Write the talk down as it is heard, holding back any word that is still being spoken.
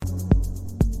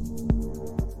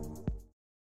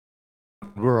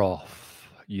We're off.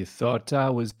 You thought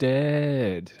I was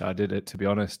dead. I did it, to be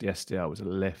honest. Yesterday I was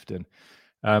lifting.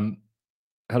 Um,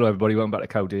 Hello, everybody. Welcome back to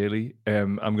Cow Daily.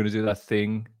 I'm going to do that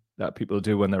thing that people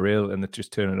do when they're ill and they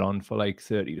just turn it on for like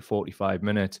 30 to 45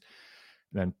 minutes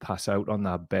and then pass out on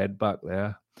that bed back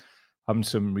there. Having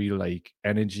some real like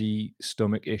energy,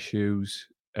 stomach issues.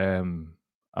 I'm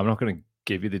not going to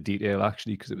give you the detail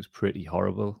actually because it was pretty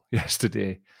horrible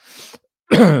yesterday.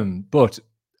 But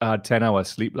I had 10 hours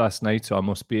sleep last night, so I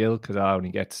must be ill because I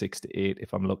only get 6 to 8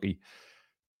 if I'm lucky.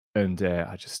 And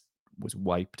I just was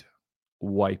wiped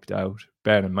out.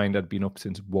 Bearing in mind I'd been up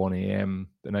since 1 a.m.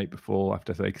 the night before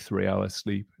after like 3 hours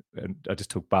sleep, and I just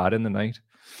took bad in the night.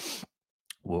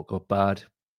 Woke up bad.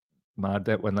 Mad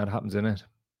that when that happens, in it.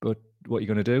 But what are you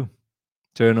going to do?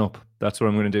 Turn up. That's what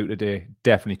I'm going to do today.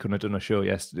 Definitely couldn't have done a show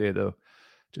yesterday, though.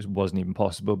 Just wasn't even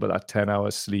possible. But that 10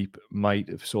 hours sleep might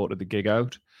have sorted the gig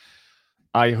out.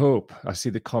 I hope. I see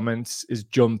the comments is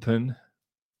jumping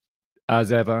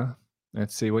as ever.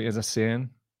 Let's see what you're saying.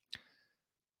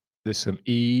 There's some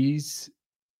ease.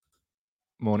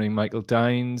 Morning, Michael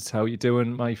Dines. How you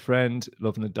doing, my friend?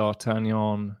 Loving the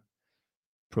D'Artagnan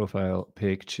profile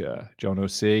picture. John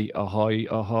O.C. Ahoy,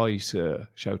 ahoy, sir.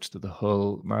 Shouts to the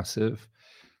Hull. Massive.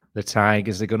 The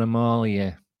Tigers are going to maul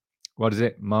you. What is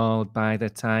it? Mauled by the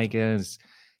Tigers.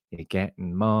 You're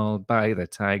getting mauled by the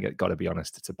Tiger. Got to be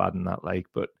honest, it's a bad in that like,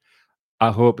 but I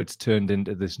hope it's turned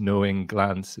into this knowing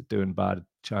glance at doing bad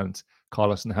chance.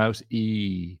 Carlos in the house.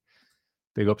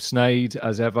 Big up Snide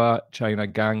as ever. China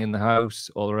gang in the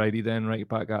house. Alrighty then, right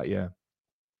back at you.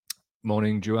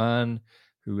 Morning, Joanne.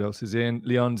 Who else is in?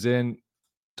 Leon's in.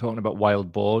 Talking about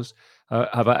wild boars.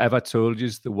 Have I ever told you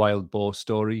the wild boar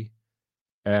story?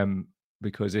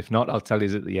 Because if not, I'll tell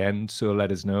you at the end. So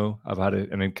let us know. I've had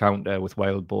an encounter with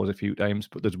wild boars a few times,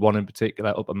 but there's one in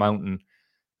particular up a mountain.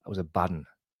 That was a bad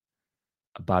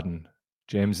one.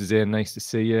 James is in. Nice to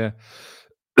see you.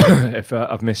 If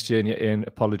I've missed you and you're in,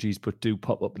 apologies, but do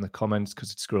pop up in the comments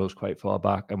because it scrolls quite far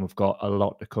back and we've got a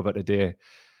lot to cover today.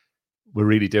 We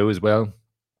really do as well.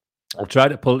 I'll try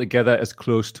to pull together as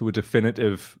close to a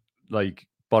definitive, like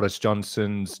Boris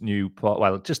Johnson's new party.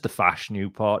 Well, just the Fash new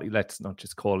party. Let's not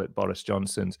just call it Boris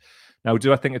Johnson's. Now,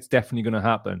 do I think it's definitely going to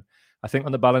happen? I think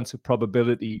on the balance of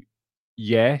probability,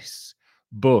 yes,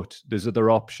 but there's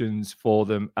other options for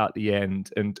them at the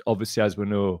end. And obviously, as we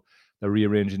know, they're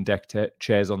rearranging deck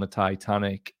chairs on the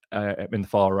Titanic in the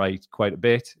far right quite a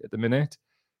bit at the minute.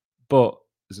 But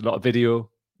there's a lot of video,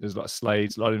 there's a lot of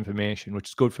slides, a lot of information, which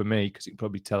is good for me because you can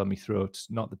probably tell me through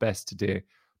it's not the best today.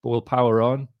 But we'll power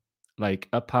on like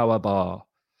a power bar.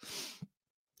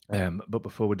 But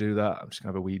before we do that, I'm just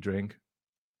going to have a wee drink.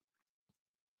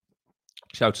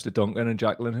 Shouts to Duncan and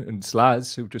Jacqueline and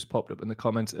Slaz, who just popped up in the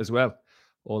comments as well.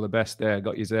 All the best there.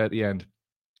 Got you there at the end.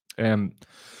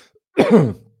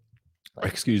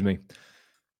 Excuse me.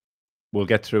 We'll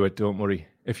get through it, don't worry.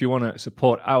 If you want to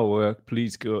support our work,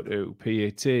 please go to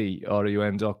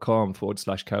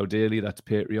patreon.com/cowdaily. That's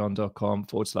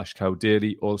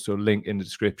patreon.com/cowdaily. Also, link in the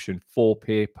description for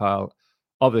PayPal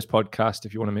of this podcast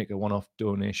if you want to make a one-off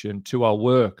donation to our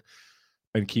work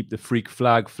and keep the freak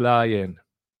flag flying.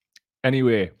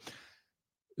 Anyway,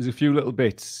 there's a few little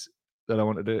bits that I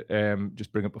wanted to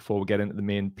just bring up before we get into the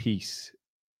main piece.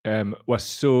 We're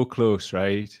so close,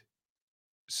 right?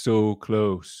 So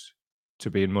close to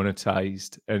being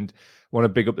monetized, and I want to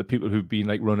big up the people who've been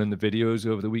like running the videos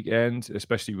over the weekend,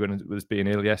 especially when it was being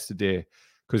ill yesterday,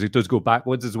 because it does go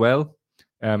backwards as well.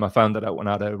 I found that out when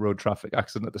I had a road traffic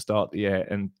accident at the start of the year,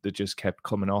 and they just kept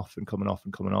coming off and coming off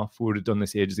and coming off. We would have done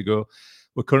this ages ago.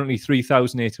 We're currently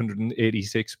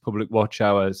 3,886 public watch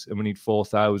hours, and we need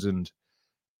 4,000.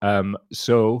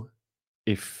 So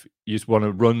if you just want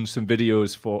to run some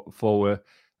videos for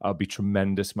I'll be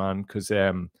tremendous, man, because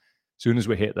soon as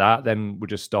we hit that, then we'll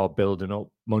just start building up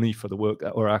money for the work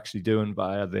that we're actually doing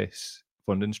via this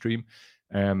funding stream.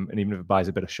 And even if it buys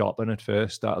a bit of shopping at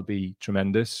first, that'll be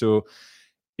tremendous. So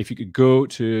if you could go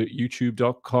to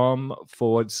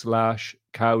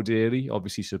youtube.com/cowdaily,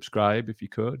 obviously subscribe if you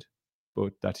could,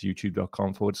 but that's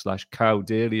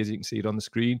youtube.com/cowdaily, as you can see it on the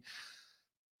screen.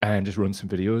 And just run some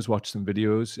videos, watch some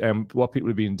videos. What people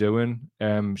have been doing,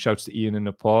 shouts to Ian in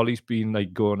Nepal. He's been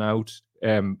like going out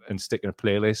and sticking a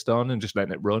playlist on and just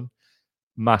letting it run.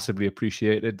 Massively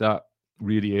appreciated. That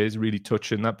really is really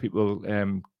touching that people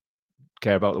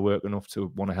care about the work enough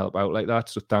to want to help out like that.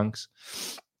 So thanks.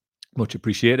 Much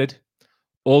appreciated.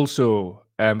 Also,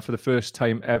 for the first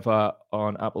time ever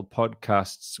on Apple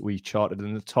Podcasts, we charted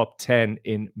in the top 10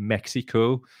 in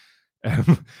Mexico.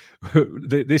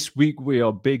 This week we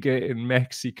are bigger in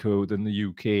Mexico than the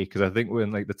UK because I think we're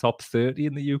in like the top 30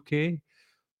 in the UK.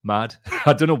 Mad.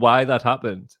 I don't know why that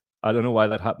happened. I don't know why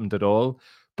that happened at all.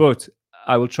 But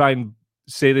I will try and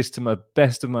say this to my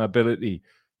best of my ability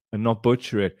and not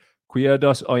butcher it.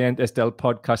 Cuidados oyentes del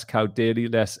podcast Caudeli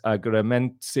les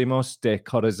agradecemos de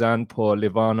corazón por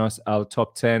llevarnos al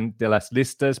top 10 de las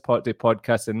listas de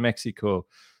podcasts en México.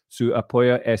 Su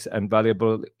apoyo es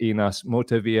invaluable y nos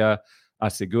motiva a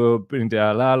seguir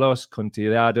brindarlos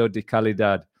contenido de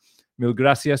calidad. Mil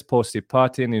gracias por ser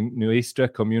parte en nuestra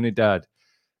comunidad.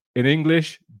 In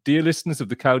English, dear listeners of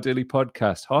the Cow Daily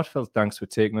podcast, heartfelt thanks for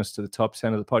taking us to the top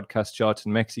 10 of the podcast charts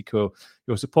in Mexico.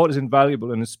 Your support is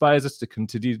invaluable and inspires us to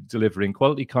continue delivering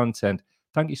quality content.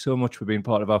 Thank you so much for being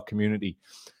part of our community.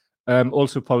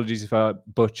 Also, apologies if I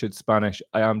butchered Spanish.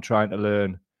 I am trying to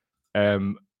learn.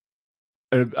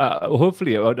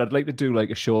 Hopefully, I'd like to do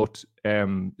like a short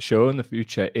show in the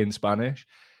future in Spanish,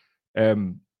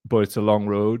 but it's a long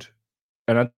road,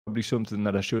 and that's probably something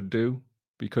that I should do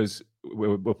because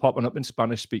we're popping up in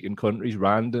Spanish-speaking countries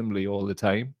randomly all the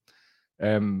time.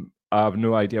 I have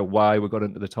no idea why we got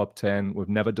into the top 10. We've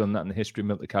never done that in the history of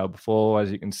Milk the Cow before,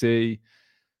 as you can see.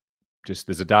 Just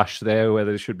there's a dash there where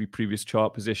there should be previous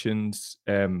chart positions.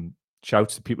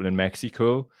 Shouts to people in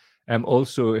Mexico.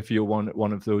 Also, if you're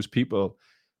one of those people,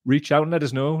 reach out and let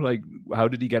us know, like, how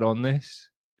did he get on this?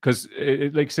 Because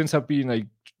like since I've been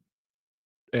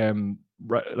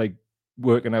like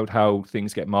working out how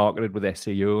things get marketed with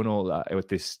SEO and all that with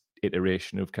this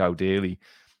iteration of Cow Daily,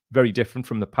 very different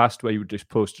from the past where you would just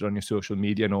post it on your social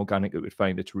media and organic it would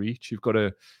find its reach. You've got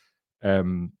to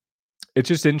it's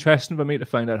just interesting for me to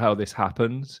find out how this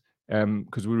happens,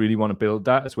 because we really want to build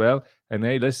that as well. And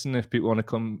hey, listen, if people want to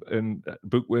come and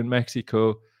book in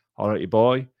Mexico, all right,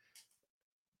 boy,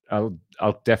 I'll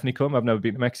definitely come. I've never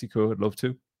been to Mexico. I'd love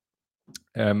to.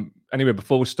 Anyway,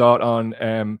 before we start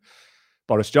on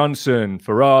Boris Johnson,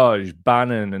 Farage,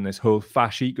 Bannon, and this whole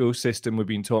fash ecosystem we've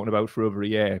been talking about for over a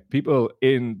year, people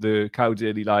in the Cow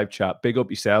Daily live chat, big up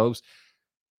yourselves.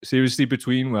 Seriously,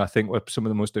 between I think we're some of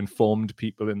the most informed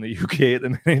people in the UK at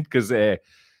the minute, because do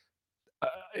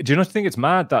you not think it's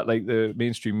mad that like the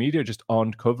mainstream media just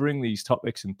aren't covering these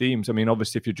topics and themes? I mean,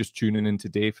 obviously, if you're just tuning in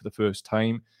today for the first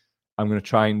time, I'm going to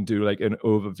try and do like an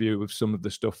overview of some of the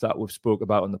stuff that we've spoke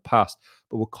about in the past,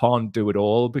 but we can't do it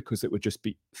all because it would just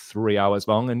be 3 hours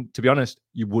long. And to be honest,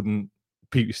 you wouldn't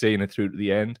be seeing it through to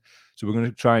the end. So we're going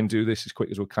to try and do this as quick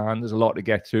as we can. There's a lot to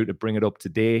get through to bring it up to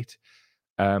date.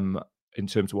 In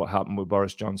terms of what happened with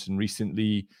Boris Johnson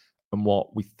recently and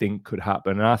what we think could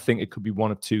happen. And I think it could be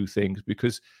one of two things,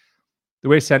 because the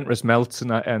way centrists melts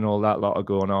and all that lot are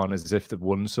going on is as if they've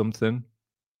won something.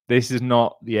 This is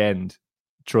not the end.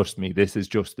 Trust me, this is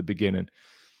just the beginning.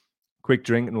 Quick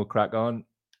drink and we'll crack on.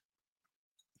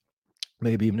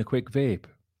 Maybe even a quick vape.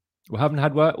 We haven't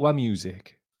had our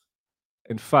music.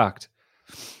 In fact,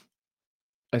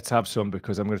 let's have some,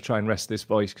 because I'm going to try and rest this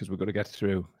voice because we've got to get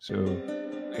through. So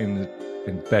in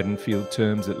Beddenfield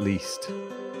terms, at least,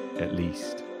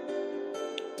 Daniel,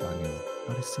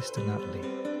 not his sister Natalie,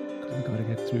 because we've got to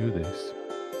get through this.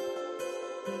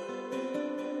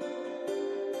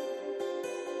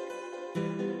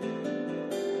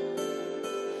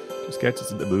 Just gets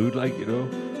us in the mood, like, you know,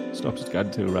 stops us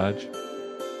getting too Raj.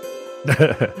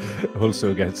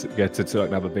 Also gets it so I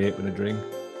can have a vape and a drink.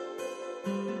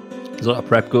 There's a lot of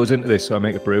prep goes into this, so I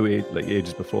make a brew like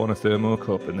ages before in a thermo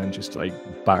cup and then just like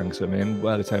bang some in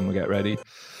by the time we get ready.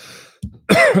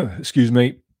 Excuse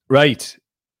me. Right.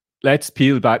 Let's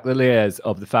peel back the layers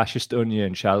of the fascist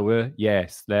onion, shall we?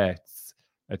 Yes, let's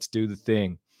do the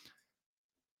thing.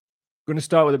 Going to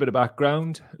start with a bit of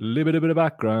background. A little bit of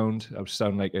background. I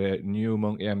sound like a new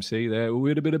Monkey MC there.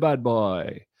 With a bit of bad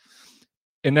boy.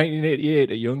 In 1988,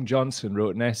 a young Johnson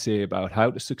wrote an essay about how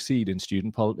to succeed in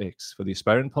student politics. For the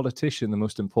aspiring politician, the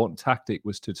most important tactic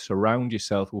was to surround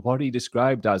yourself with what he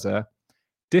described as a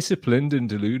disciplined and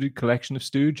deluded collection of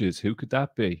stooges. Who could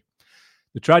that be?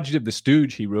 The tragedy of the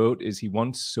stooge, he wrote, is he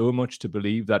wants so much to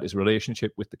believe that his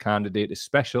relationship with the candidate is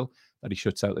special that he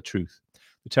shuts out the truth.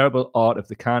 The terrible art of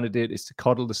the candidate is to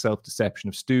coddle the self-deception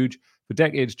of stooge. For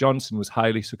decades, Johnson was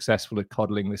highly successful at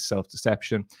coddling this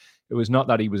self-deception. It was not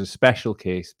that he was a special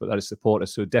case, but that his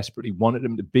supporters so desperately wanted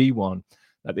him to be one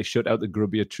that they shut out the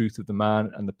grubbier truth of the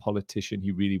man and the politician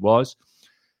he really was.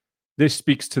 This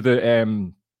speaks to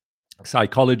the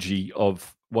psychology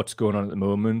of what's going on at the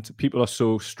moment. People are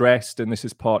so stressed, and this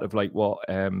is part of like what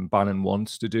Bannon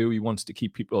wants to do. He wants to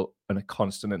keep people in a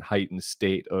constant and heightened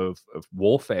state of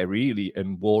warfare, really,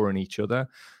 and warring each other,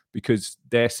 because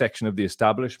their section of the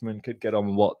establishment could get on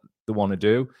with what they want to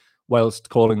do, whilst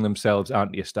calling themselves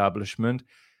anti-establishment.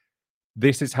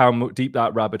 This is how deep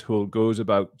that rabbit hole goes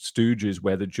about stooges,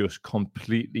 where they just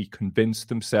completely convince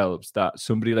themselves that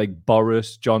somebody like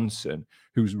Boris Johnson,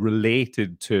 who's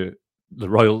related to the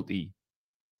royalty,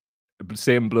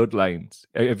 same bloodlines.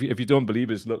 If you don't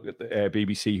believe us, look at the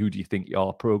BBC Who Do You Think You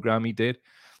Are program he did.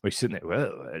 Where he's sitting there,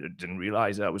 well, I didn't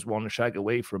realize I was one shag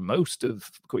away from most of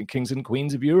kings and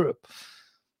queens of Europe.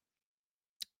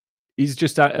 He's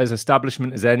just as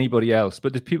establishment as anybody else.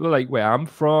 But there's people like where I'm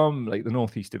from, like the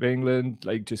northeast of England,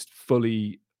 like just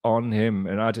fully on him.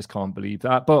 And I just can't believe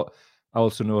that. But I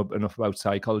also know enough about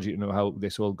psychology to know how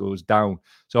this all goes down.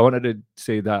 So I wanted to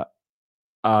say that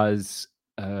as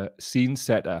a scene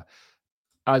setter,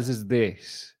 as is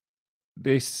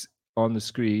this on the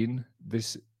screen,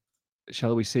 this,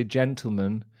 shall we say,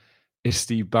 gentleman is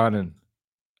Steve Bannon.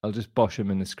 I'll just bosh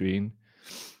him in the screen.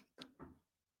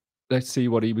 Let's see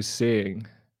what he was saying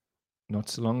not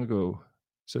so long ago.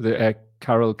 So the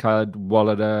Carol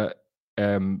Cadwalladr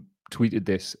tweeted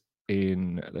this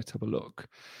in, let's have a look,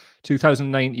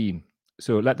 2019.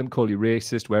 So let them call you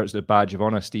racist, wear it as a badge of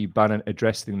honor. Steve Bannon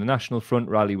addressing the National Front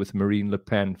rally with Marine Le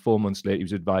Pen. 4 months later, he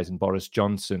was advising Boris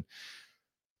Johnson.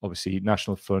 Obviously,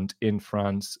 National Front in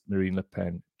France, Marine Le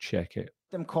Pen. Check it.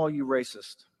 Let them call you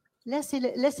racist.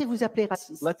 Laissez-vous appeler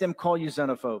raciste. Let them call you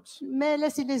xenophobes. Mais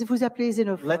laissez-vous appeler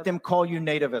xénophobes. Let them call you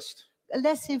nativist.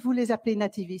 Laissez-vous les appeler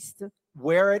nativistes.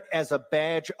 Wear it as a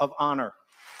badge of honor.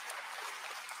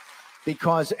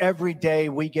 Because every day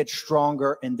we get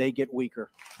stronger and they get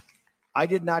weaker. I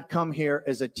did not come here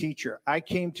as a teacher. I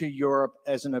came to Europe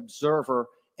as an observer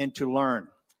and to learn.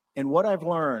 And what I've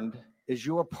learned is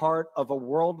you are part of a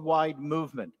worldwide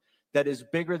movement that is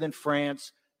bigger than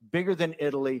France, bigger than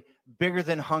Italy, bigger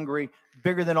than Hungary,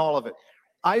 bigger than all of it.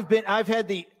 I've had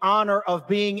the honor of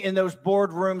being in those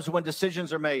boardrooms when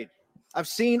decisions are made. I've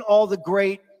seen all the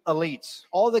great elites,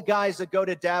 all the guys that go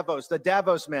to Davos, the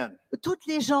Davos men. Tous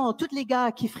les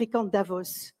gars qui fréquentent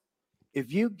Davos.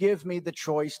 If you give me the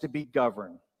choice to be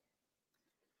governed,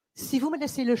 si vous me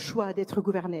laissez le choix d'être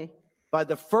gouverné, by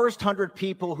the first 100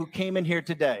 people who came in here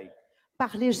today,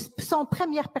 par les 100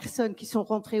 premières personnes qui sont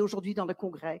rentrées aujourd'hui dans le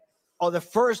Congrès, or the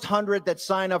first 100 that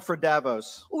sign up for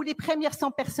Davos, ou les premières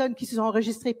 100 personnes qui se sont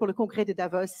enregistrées pour le Congrès de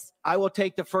Davos, I will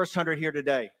take the first 100 here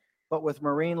today, but with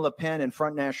Marine Le Pen and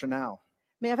Front National.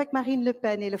 Mais avec Marine Le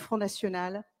Pen et le Front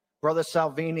National, Brother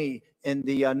Salvini in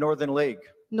the Northern League,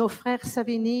 nos frères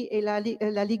Salvini et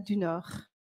la Ligue du Nord,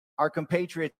 our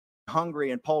compatriots in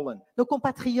Hungary and Poland, nos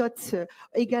compatriotes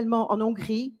également en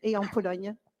Hongrie et en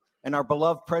Pologne, and our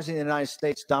beloved President of the United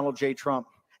States, Donald J. Trump.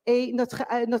 Et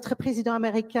notre président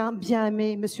américain bien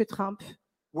aimé, Monsieur Trump.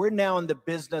 We're now in the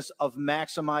business of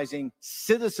maximizing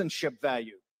citizenship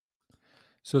value.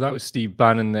 So that was Steve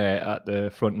Bannon there at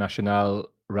the Front National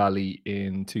rally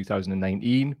in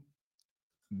 2019.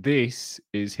 This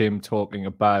is him talking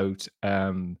about,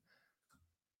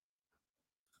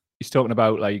 he's talking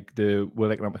about like the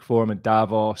World Economic Forum and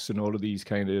Davos and all of these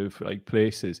kind of like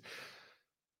places.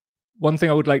 One thing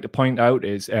I would like to point out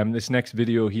is this next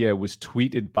video here was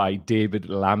tweeted by David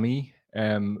Lammy,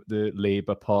 the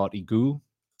Labour Party ghoul.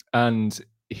 And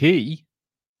he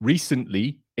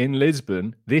recently in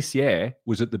Lisbon this year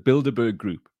was at the Bilderberg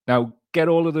Group. Now, get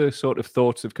all of the sort of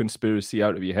thoughts of conspiracy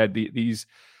out of your head.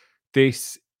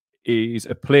 This is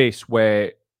a place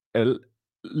where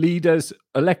leaders,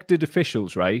 elected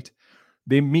officials, right,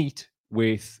 they meet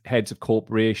with heads of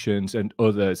corporations and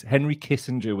others. Henry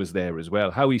Kissinger was there as well.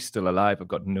 How he's still alive, I've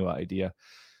got no idea.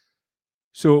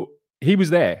 So he was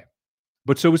there,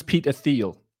 but so was Peter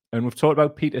Thiel. And we've talked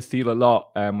about Peter Thiel a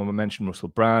lot when we mentioned Russell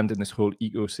Brand and this whole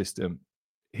ecosystem.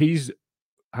 He's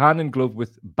hand in glove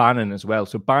with Bannon as well.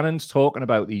 So Bannon's talking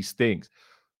about these things.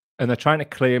 And they're trying to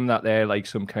claim that they're like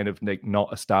some kind of like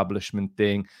not establishment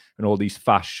thing and all these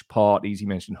fash parties. He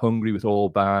mentioned Hungary with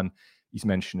Orban. He's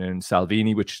mentioning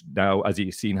Salvini, which now, as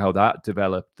you've seen how that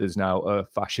developed, there's now a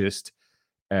fascist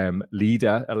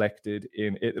leader elected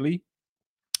in Italy.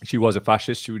 She was a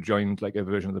fascist. She joined like a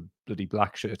version of the bloody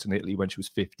black shirts in Italy when she was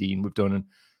 15. We've done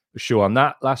a show on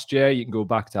that last year. You can go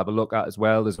back to have a look at as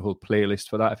well. There's a whole playlist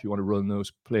for that if you want to run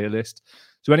those playlists.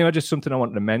 So anyway, just something I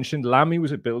wanted to mention. Lammy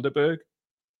was at Bilderberg.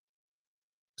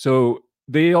 So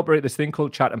they operate this thing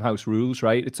called Chatham House Rules,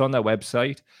 right? It's on their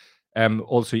website.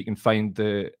 Also, you can find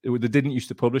they didn't used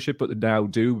to publish it, but they now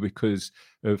do because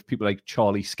of people like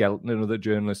Charlie Skelton and other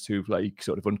journalists who've like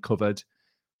sort of uncovered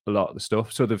a lot of the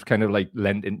stuff. So they've kind of like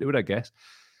lent into it, I guess.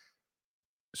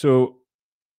 So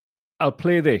I'll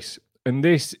play this. And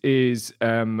this is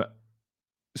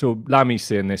So Lammy's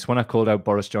saying this: when I called out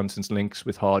Boris Johnson's links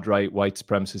with hard right, white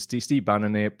supremacists, Steve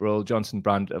Bannon in April, Johnson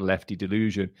branded a lefty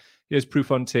delusion. Here's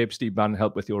proof on tape. Steve Bannon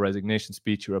helped with your resignation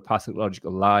speech. You're a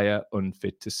pathological liar,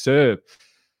 unfit to serve.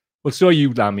 Well, so are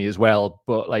you, Lammy, as well.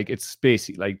 But like, it's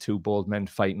basically like two bald men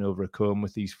fighting over a comb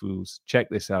with these fools. Check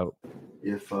this out.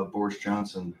 If Boris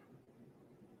Johnson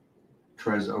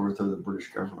tries to overthrow the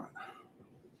British government,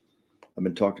 I've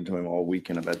been talking to him all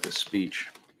weekend about this speech.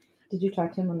 Did you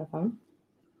talk to him on the phone?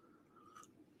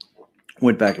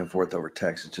 Went back and forth over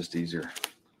text. It's just easier.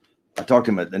 I talked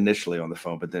to him initially on the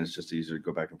phone, but then it's just easier to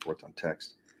go back and forth on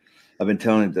text. I've been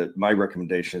telling him that my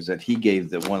recommendation is that he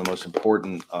gave one of the most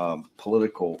important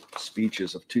political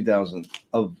speeches of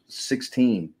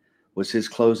 2016 was his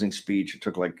closing speech.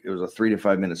 It was a 3 to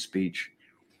 5 minute speech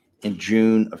in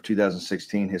June of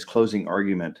 2016. His closing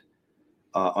argument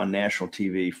on national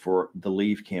TV for the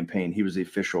Leave campaign. He was the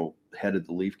official head of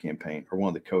the Leave campaign, or one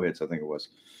of the co-heads, I think it was.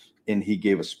 And he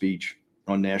gave a speech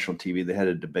on national TV. They had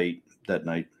a debate that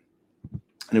night,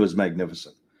 and it was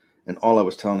magnificent. And all I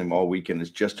was telling him all weekend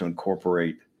is just to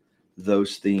incorporate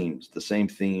those themes, the same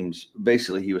themes.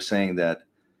 Basically, he was saying that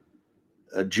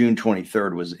June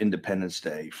 23rd was Independence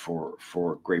Day for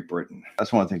Great Britain.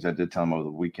 That's one of the things I did tell him over the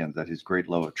weekend, that his great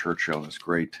love of Churchill and his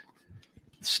great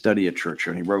study of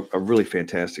Churchill. And he wrote a really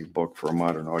fantastic book for a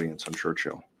modern audience on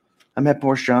Churchill. I met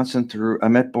Boris Johnson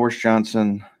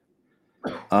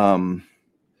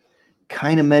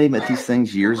kind of met him at these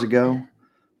things years ago,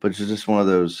 but it's just one of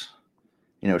those,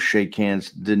 shake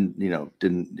hands.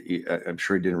 I'm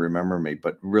sure he didn't remember me,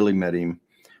 but really met him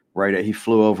he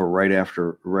flew over right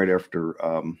after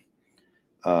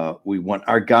we won.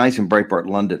 Our guys in Breitbart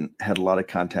London had a lot of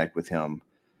contact with him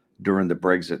during the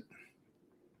Brexit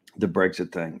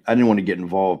thing. I didn't want to get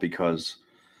involved because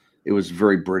it was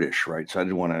very British, right? So I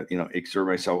didn't want to, exert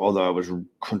myself, although I was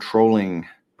controlling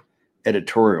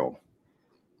editorial.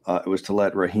 It was to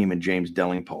let Raheem and James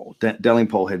Dellingpole.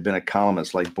 Dellingpole had been a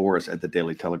columnist like Boris at the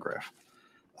Daily Telegraph,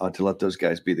 to let those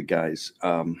guys be the guys,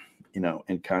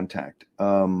 in contact.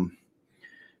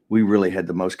 We really had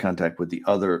the most contact with the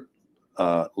other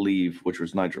Leave, which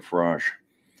was Nigel Farage.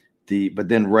 But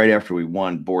then right after we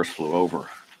won, Boris flew over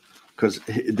because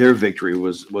their victory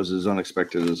was as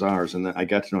unexpected as ours. And I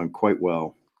got to know him quite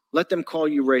well. Let them call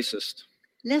you racist.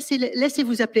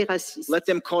 Laissez-vous appeler raciste. Let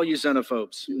them call you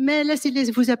xenophobes. Mais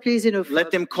laissez-vous appeler xénophobes. Let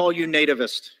them call you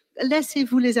nativist.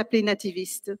 Laissez-vous les appeler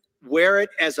nativistes. Wear it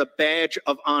as a badge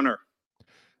of honor.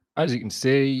 As you can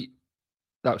see,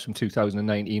 that was from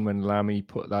 2019 when Lammy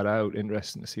put that out.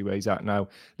 Interesting to see where he's at now.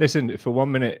 Listen, for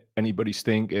 1 minute, anybody's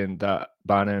thinking that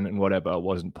Bannon and whatever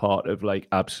wasn't part of like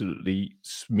absolutely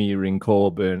smearing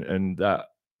Corbyn and that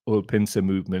old pincer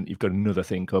movement, you've got another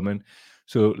thing coming.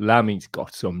 So Lammy's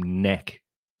got some neck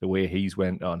the way he's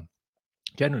went on.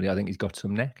 Generally, I think he's got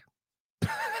some neck.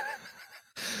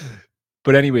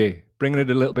 But anyway, bringing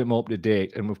it a little bit more up to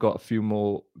date, and we've got a few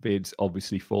more vids,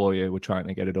 obviously, for you. We're trying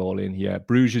to get it all in here.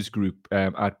 Bruges Group,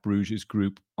 at Bruges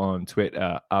Group on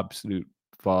Twitter, absolute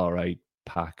far-right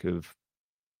pack of,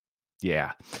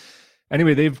 yeah.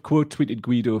 Anyway, they've quote tweeted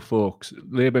Guido Fawkes.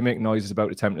 Labour make noises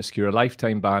about attempt to secure a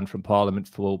lifetime ban from Parliament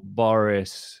for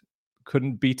Boris.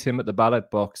 Couldn't beat him at the ballot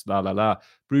box, la la la.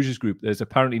 Bruges Group, there's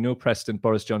apparently no precedent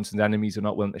Boris Johnson's enemies are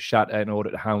not willing to shatter in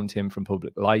order to hound him from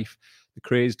public life. The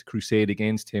crazed crusade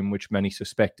against him, which many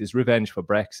suspect is revenge for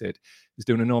Brexit, is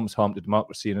doing enormous harm to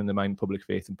democracy and undermining public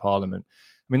faith in Parliament.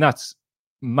 I mean, that's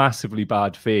massively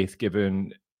bad faith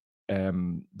given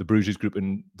the Bruges Group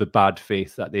and the bad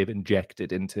faith that they've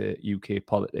injected into UK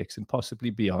politics and possibly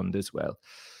beyond as well.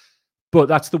 But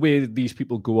that's the way that these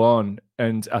people go on.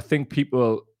 And I think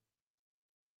people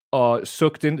are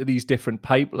sucked into these different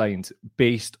pipelines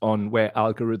based on where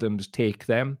algorithms take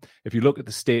them. If you look at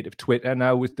the state of Twitter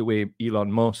now with the way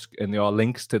Elon Musk, and there are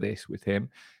links to this with him,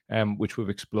 which we've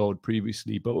explored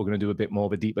previously, but we're going to do a bit more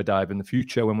of a deeper dive in the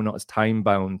future when we're not as time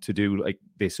bound to do like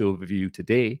this overview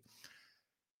today.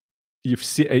 You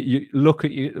look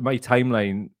at my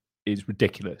timeline is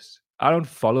ridiculous. I don't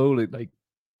follow like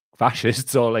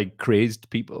fascists or like crazed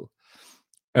people.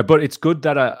 But it's good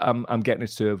that I'm getting it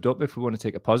served up if we want to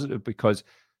take a positive, because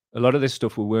a lot of this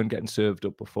stuff we weren't getting served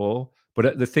up before.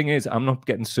 But the thing is, I'm not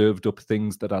getting served up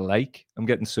things that I like. I'm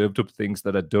getting served up things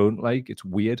that I don't like. It's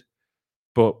weird,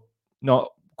 but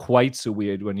not quite so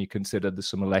weird when you consider there's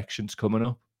some elections coming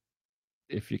up,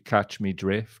 if you catch me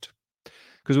drift.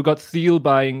 Because we've got Thiel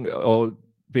being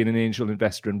an angel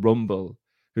investor in Rumble,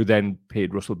 who then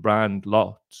paid Russell Brand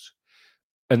lots.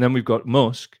 And then we've got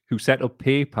Musk, who set up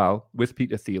PayPal with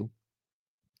Peter Thiel,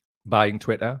 buying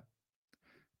Twitter.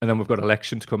 And then we've got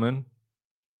elections coming.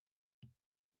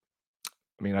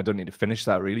 I mean, I don't need to finish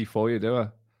that really for you, do I?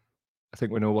 I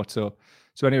think we know what's up.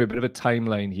 So anyway, a bit of a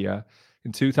timeline here.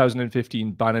 In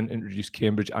 2015, Bannon introduced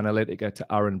Cambridge Analytica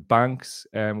to Aaron Banks,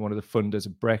 one of the funders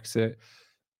of Brexit.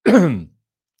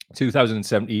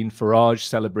 2017, Farage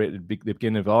celebrated the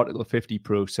beginning of Article 50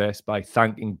 process by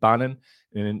thanking Bannon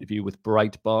in an interview with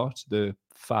Breitbart, the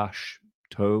fash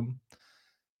tome.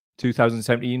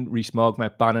 2017, Rees-Mogg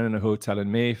met Bannon in a hotel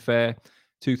in Mayfair.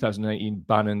 2019,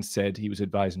 Bannon said he was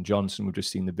advising Johnson. We've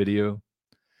just seen the video.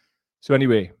 So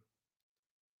anyway,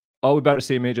 are we about to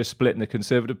see a major split in the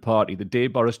Conservative Party? The day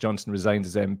Boris Johnson resigns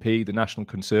as MP, the National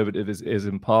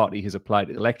Conservatism Party has applied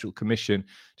to the Electoral Commission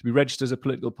to be registered as a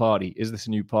political party. Is this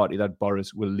a new party that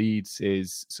Boris will lead,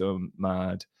 says some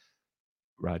mad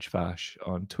Rajfash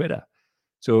on Twitter.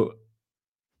 So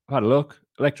I've had a look,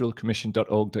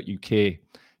 electoralcommission.org.uk.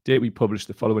 Date we published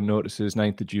the following notices,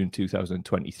 9th of June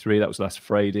 2023. That was last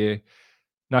Friday.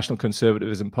 National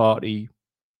Conservatism Party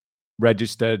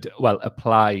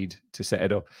applied to set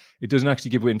it up. It doesn't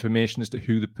actually give away information as to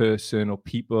who the person or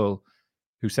people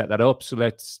who set that up. So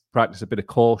let's practice a bit of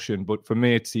caution. But for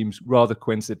me, it seems rather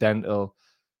coincidental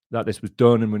that this was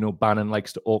done. And we know Bannon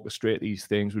likes to orchestrate these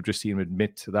things. We've just seen him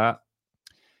admit to that.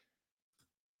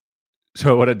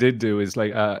 So what I did do is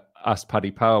asked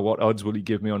Paddy Power, what odds will he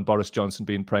give me on Boris Johnson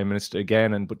being Prime Minister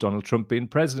again but Donald Trump being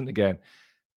President again?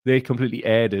 They completely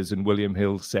aired us, and William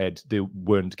Hill said they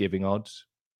weren't giving odds,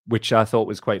 which I thought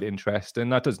was quite interesting.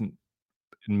 That doesn't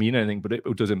mean anything, but it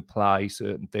does imply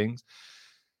certain things.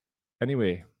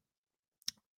 Anyway,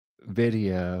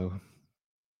 video.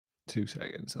 2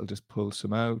 seconds. I'll just pull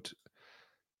some out.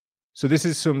 So this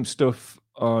is some stuff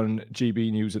on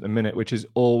GB News at the minute, which is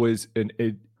always an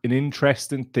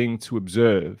interesting thing to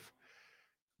observe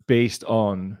based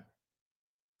on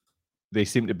they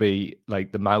seem to be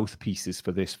like the mouthpieces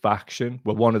for this faction.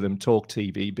 Well, one of them, Talk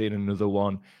TV, being another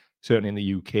one, certainly in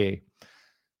the UK.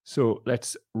 So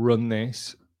let's run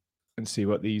this and see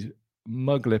what these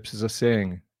muglipses are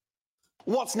saying.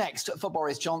 What's next for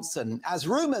Boris Johnson? As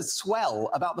rumours swell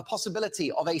about the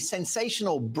possibility of a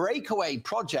sensational breakaway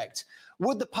project,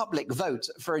 would the public vote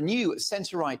for a new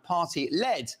centre-right party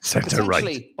led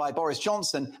potentially by Boris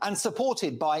Johnson and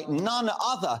supported by none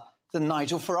other than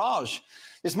Nigel Farage?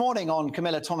 This morning on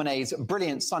Camilla Tominay's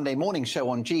brilliant Sunday morning show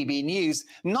on GB News,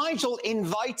 Nigel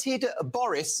invited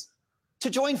Boris to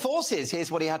join forces.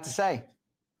 Here's what he had to say.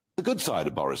 The good side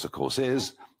of Boris, of course,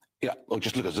 is,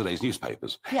 just look at today's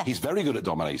newspapers. Yes. He's very good at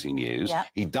dominating news. Yeah.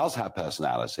 He does have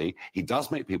personality. He does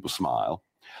make people smile.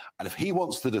 And if he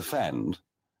wants to defend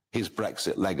his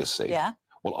Brexit legacy,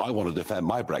 well, I want to defend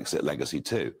my Brexit legacy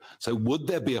too. So would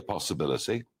there be a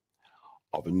possibility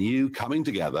of a new coming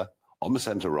together on the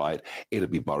centre-right?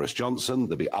 It'd be Boris Johnson.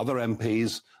 There'd be other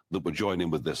MPs that would join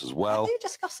in with this as well. Have you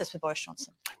discussed this with Boris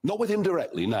Johnson? Not with him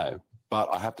directly, no. But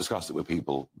I have discussed it with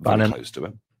people very close to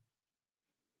him.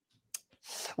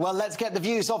 Well, let's get the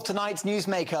views of tonight's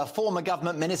newsmaker, former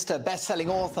government minister, best-selling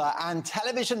author and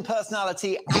television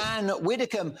personality Anne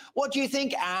Widdecombe. What do you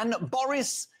think, Anne?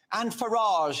 Boris and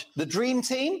Farage, the dream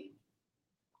team?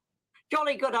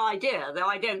 Jolly good idea, though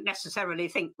I don't necessarily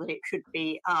think that it should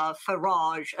be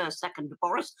Farage second to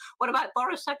Boris. What about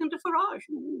Boris second to Farage?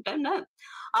 Don't know.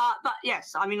 But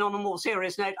yes, I mean, on a more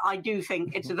serious note, I do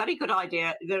think it's a very good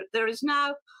idea. There is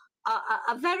now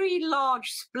a very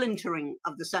large splintering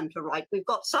of the centre-right. We've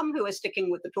got some who are sticking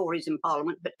with the Tories in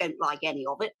Parliament but don't like any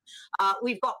of it.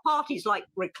 We've got parties like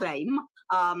Reclaim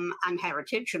and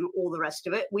Heritage and all the rest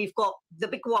of it. We've got the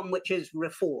big one, which is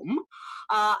Reform.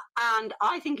 And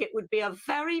I think it would be a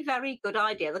very, very good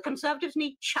idea. The Conservatives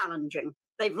need challenging.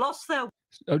 They've lost their...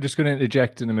 I'm just going to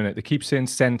interject in a minute. They keep saying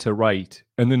centre-right,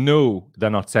 and they know they're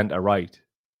not centre-right.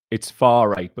 It's far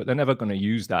right, but they're never going to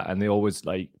use that. And they always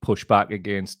push back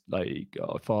against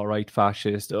far right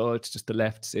fascist. Oh, it's just the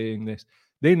left saying this.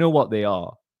 They know what they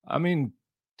are. I mean,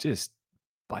 just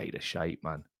bite a shite,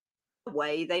 man.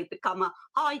 Way they've become a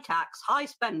high tax, high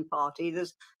spend party.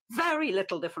 There's very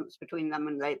little difference between them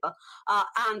and Labour.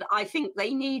 And I think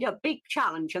they need a big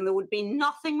challenge. And there would be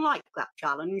nothing like that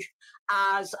challenge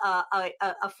as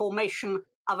a formation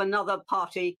of another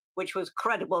party which was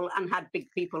credible and had big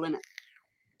people in it.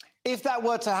 If that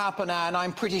were to happen, Anne,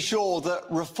 I'm pretty sure that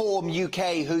Reform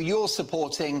UK, who you're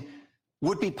supporting,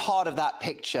 would be part of that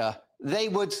picture. They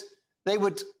would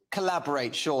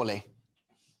collaborate, surely.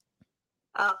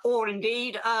 Or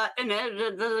indeed,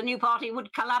 the new party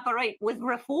would collaborate with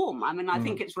Reform. I mean, I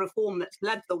think it's Reform that's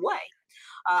led the way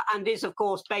and is, of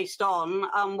course, based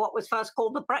on what was first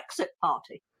called the Brexit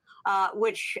Party,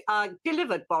 which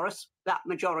delivered Boris that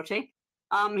majority.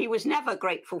 He was never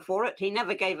grateful for it. He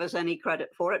never gave us any credit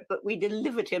for it, but we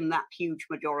delivered him that huge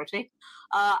majority.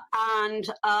 And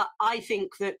I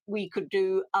think that we could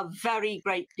do a very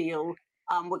great deal.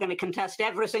 We're going to contest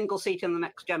every single seat in the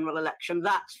next general election.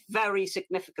 That's very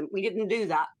significant. We didn't do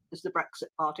that as the Brexit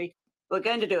Party. We're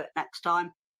going to do it next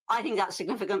time. I think that's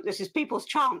significant. This is people's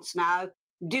chance now.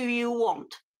 Do you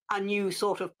want a new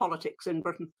sort of politics in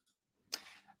Britain?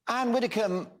 Anne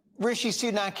Widdecombe, Rishi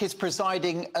Sunak is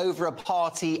presiding over a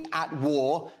party at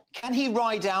war. Can he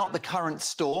ride out the current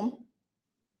storm?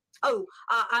 Oh,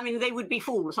 I mean, they would be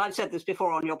fools. I've said this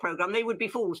before on your programme. They would be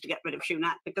fools to get rid of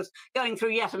Sunak, because going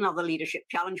through yet another leadership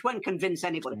challenge won't convince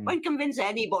anybody. Won't convince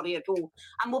anybody at all,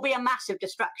 and will be a massive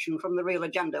distraction from the real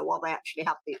agenda while they actually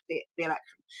have the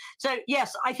election. So,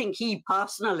 yes, I think he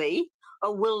personally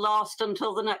will last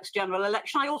until the next general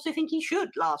election. I also think he should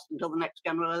last until the next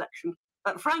general election.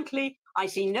 But frankly, I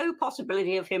see no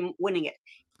possibility of him winning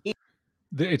it.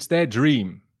 It's their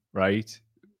dream, right?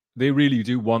 They really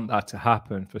do want that to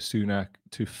happen, for Sunak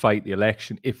to fight the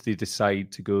election if they decide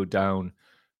to go down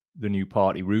the new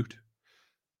party route.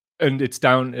 And it's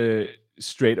down to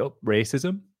straight up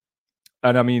racism.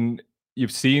 And I mean,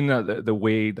 you've seen that the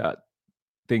way that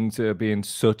things are being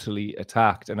subtly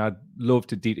attacked. And I'd love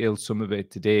to detail some of it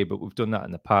today, but we've done that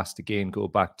in the past. Again, go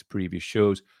back to previous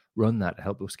shows. Run that to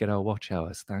help us get our watch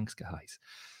hours. Thanks, guys.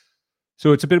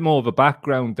 So it's a bit more of a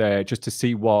background there, just to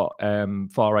see what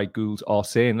far-right ghouls are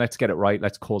saying. Let's get it right.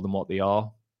 Let's call them what they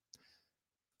are.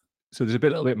 So there's a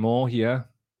little bit more here.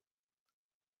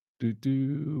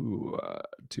 2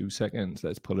 seconds.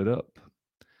 Let's pull it up.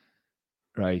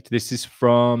 Right. This is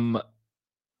from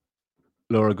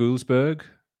Laura Goulsberg.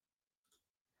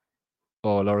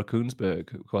 Or Laura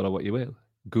Koonsberg. Call her what you will.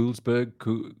 Goulsberg,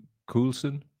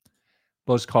 Coulson.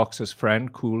 Buzz Cox's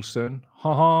friend, Coulson.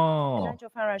 Ha ha.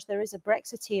 Nigel Farage, there is a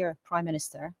Brexiteer Prime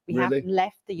Minister. We Really? have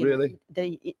left the, Really?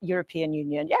 the European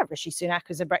Union. Yeah, Rishi Sunak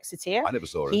is a Brexiteer. I never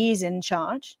saw it. He's in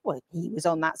charge. Well, he was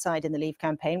on that side in the Leave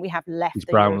campaign. We have left He's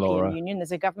the brown, European Laura. Union.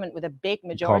 There's a government with a big You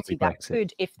can't majority be that Brexit.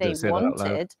 could, if they Don't say that out loud.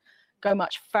 wanted, go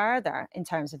much further in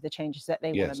terms of the changes that they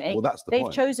want Yes, to make. well, that's the They've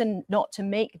point. chosen not to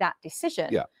make that decision.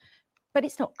 Yeah. But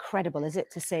it's not credible, is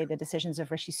it, to say the decisions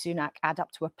of Rishi Sunak add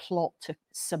up to a plot to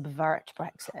subvert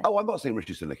Brexit? Oh, I'm not saying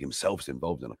Rishi Sunak himself is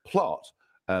involved in a plot,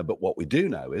 but what we do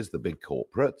know is the big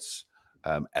corporates,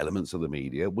 elements of the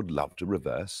media would love to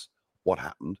reverse what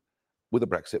happened with the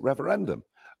Brexit referendum.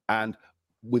 And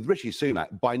with Rishi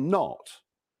Sunak, by not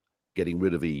getting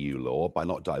rid of EU law, by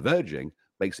not diverging,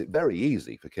 makes it very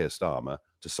easy for Keir Starmer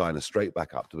to sign us straight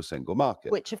back up to a single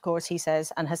market. Which, of course, he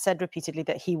says and has said repeatedly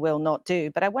that he will not do.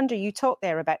 But I wonder, you talk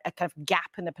there about a kind of gap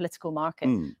in the political market.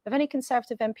 Have any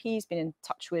Conservative MPs been in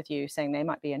touch with you saying they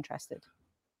might be interested?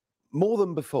 More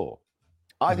than before.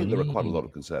 I think there are quite a lot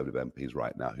of Conservative MPs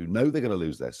right now who know they're going to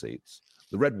lose their seats.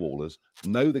 The Red Wallers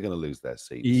know they're going to lose their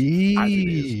seats as it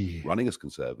is, running as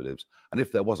Conservatives. And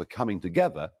if there was a coming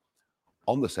together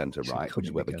on the centre-right, which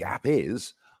is where the gap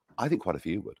is, I think quite a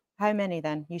few would. How many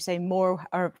then? You say more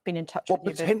are been in touch Well,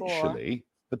 with you before.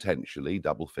 potentially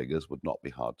double figures would not be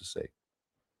hard to see.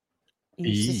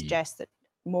 You suggest that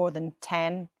more than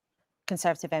 10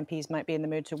 Conservative MPs might be in the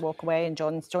mood to walk away and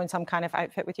join some kind of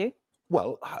outfit with you?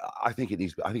 Well, I think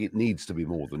it needs to be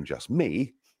more than just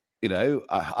me. You know,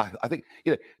 I think,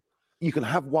 you know, you can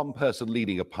have one person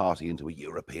leading a party into a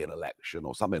European election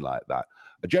or something like that.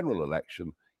 A general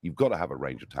election, you've got to have a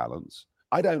range of talents.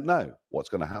 I don't know what's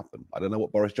going to happen. I don't know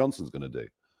what Boris Johnson's going to do.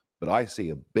 But I see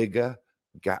a bigger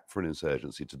gap for an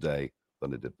insurgency today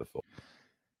than it did before.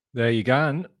 There you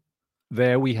go.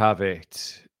 There we have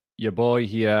it. Your boy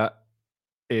here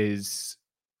is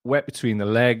wet between the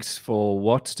legs for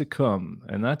what's to come.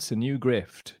 And that's a new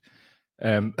grift.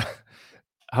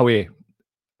 Howie,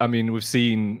 I mean, we've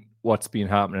seen what's been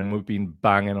happening. We've been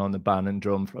banging on the Bannon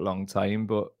drum for a long time.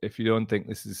 But if you don't think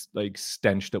this is like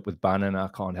stenched up with Bannon, I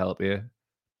can't help you.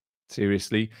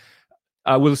 Seriously.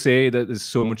 I will say that there's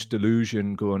so much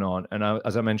delusion going on. And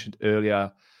as I mentioned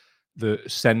earlier, the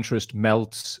centrist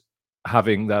melts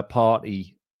having their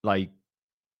party like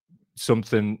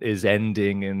something is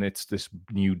ending and it's this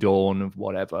new dawn of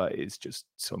whatever is just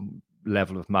some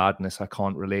level of madness I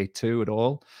can't relate to at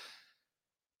all.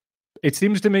 It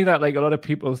seems to me that like a lot of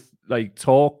people like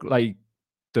talk like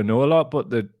they know a lot,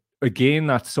 but again,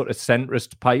 that sort of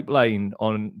centrist pipeline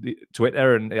on the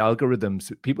Twitter and the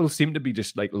algorithms, people seem to be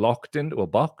just like locked into a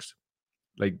box,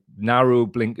 like narrow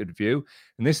blinkered view.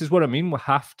 And this is what I mean. We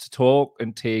have to talk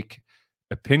and take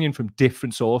opinion from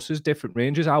different sources, different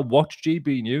ranges. I watched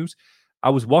GB News. I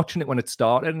was watching it when it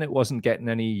started and it wasn't getting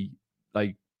any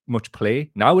like much play.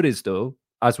 Now it is though.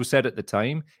 As we said at the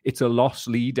time, it's a loss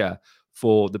leader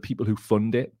for the people who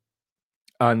fund it.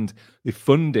 And they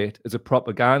fund it as a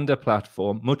propaganda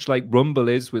platform, much like Rumble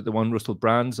is with the one Russell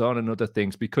Brand's on and other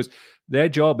things, because their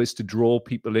job is to draw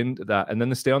people into that. And then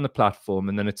they stay on the platform.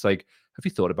 And then it's like, have you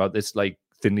thought about this like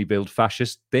thinly veiled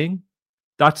fascist thing?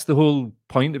 That's the whole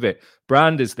point of it.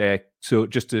 Brand is there so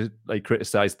just to like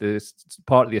criticize this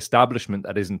part of the establishment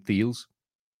that isn't Thiel's.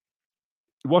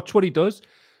 Watch what he does.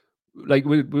 Like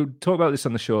we'll talk about this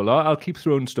on the show a lot. I'll keep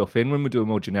throwing stuff in when we do a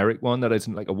more generic one that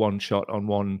isn't like a one shot on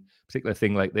one particular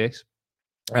thing like this.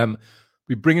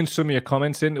 We bring in some of your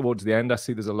comments in towards the end. I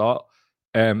see there's a lot.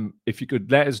 If you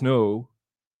could let us know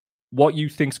what you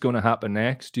think's going to happen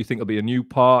next. Do you think it'll be a new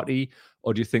party,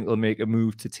 or do you think they'll make a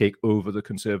move to take over the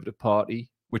Conservative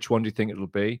Party? Which one do you think it'll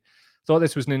be? Thought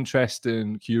this was an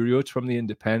interesting curio. It's from The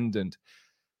Independent.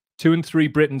 2 in 3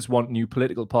 Britons want new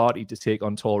political party to take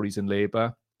on Tories and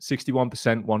Labour.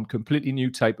 61% want completely new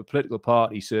type of political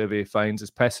party, survey finds, as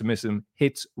pessimism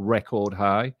hits record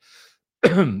high.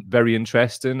 Very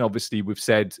interesting. Obviously, we've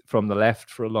said from the left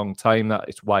for a long time that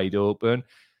it's wide open.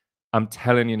 I'm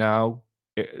telling you now,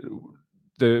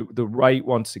 the right,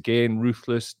 once again,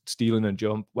 ruthless, stealing and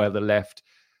jump, where the left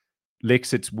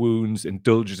licks its wounds,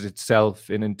 indulges itself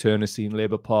in internecine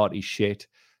Labour Party shit,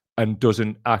 and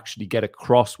doesn't actually get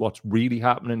across what's really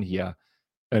happening here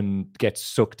and gets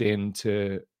sucked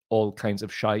into all kinds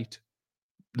of shite,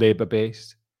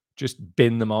 Labour-based. Just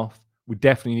bin them off. We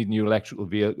definitely need a new electrical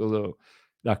vehicle, though.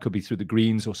 That could be through the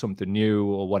Greens or something new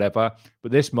or whatever.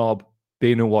 But this mob,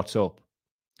 they know what's up.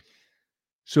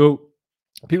 So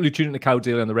people who tune into Cow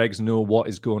Daily and the regs know what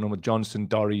is going on with Johnson,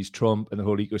 Dorries, Trump, and the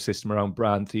whole ecosystem around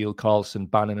Brand, Thiel, Carlson,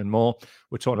 Bannon, and more.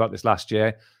 We talked about this last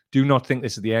year. Do not think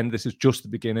this is the end. This is just the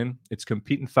beginning. It's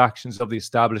competing factions of the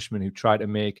establishment who try to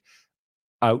make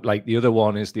out like the other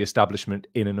one is the establishment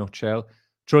in a nutshell.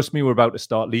 Trust me, we're about to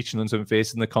start leeching on some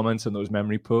face in the comments on those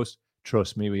memory posts.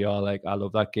 Trust me, we are. Like, I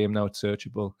love that game now. It's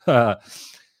searchable.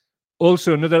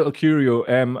 Also, another little curio.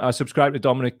 I subscribed to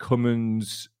Dominic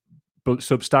Cummins'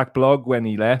 Substack blog when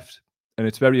he left, and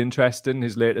it's very interesting.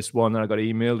 His latest one that I got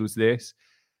emailed was this.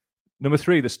 Number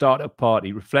 3, the Startup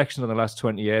Party. Reflection on the last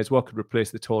 20 years. What could replace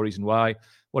the Tories and why?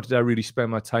 What did I really spend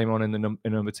my time on in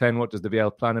number 10? What does the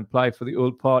VL plan imply for the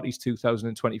old parties,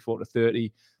 2024 to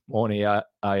 30? More on AI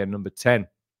and number 10.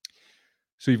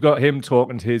 So you've got him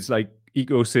talking to his like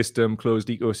ecosystem, closed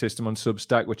ecosystem on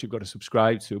Substack, which you've got to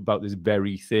subscribe to, about this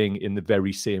very thing in the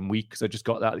very same week. Because I just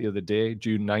got that the other day,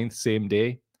 June 9th, same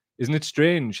day. Isn't it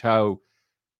strange how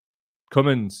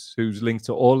Cummins, who's linked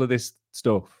to all of this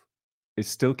stuff, is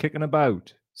still kicking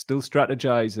about, still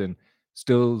strategizing,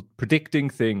 still predicting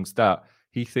things that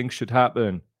he thinks should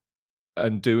happen,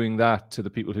 and doing that to the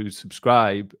people who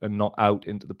subscribe and not out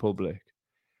into the public.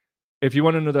 If you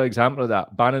want another example of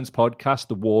that, Bannon's podcast,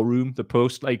 The War Room, they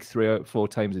post like 3 or 4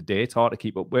 times a day. It's hard to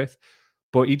keep up with,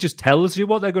 but he just tells you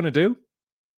what they're going to do.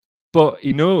 But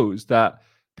he knows that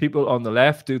people on the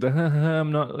left do the,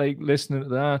 I'm not like listening to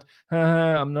that.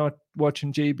 I'm not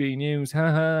watching GB News.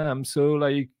 I'm so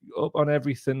like up on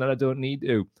everything that I don't need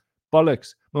to.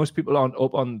 Bollocks. Most people aren't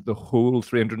up on the whole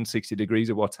 360 degrees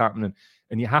of what's happening.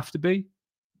 And you have to be.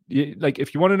 Like,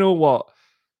 if you want to know what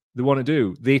they want to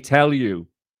do, they tell you.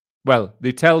 Well,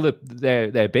 they tell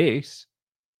their base,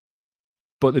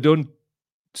 but they don't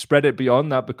spread it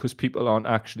beyond that because people aren't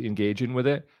actually engaging with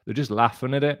it. They're just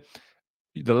laughing at it.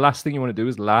 The last thing you want to do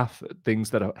is laugh at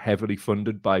things that are heavily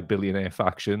funded by billionaire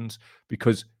factions,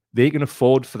 because they can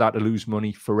afford for that to lose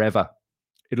money forever.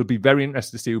 It'll be very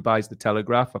interesting to see who buys the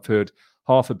Telegraph. I've heard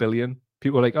 $500 million.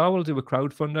 People are like, oh, we'll do a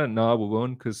crowdfunder. No, we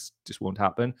won't, because it just won't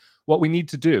happen. What we need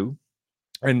to do,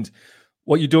 and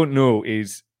what you don't know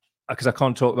is, because I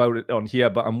can't talk about it on here,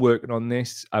 but I'm working on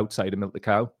this outside of Milk the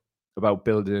Cow about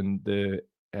building the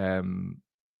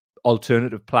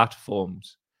alternative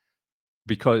platforms.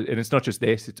 Because, and it's not just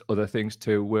this, it's other things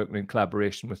too, working in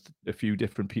collaboration with a few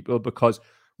different people, because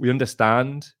we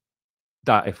understand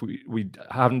that if we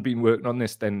haven't been working on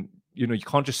this, then, you know, you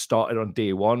can't just start it on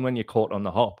day one when you're caught on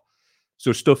the hop.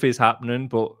 So stuff is happening,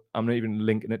 but I'm not even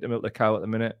linking it to Milk the Cow at the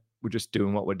minute. We're just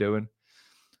doing what we're doing.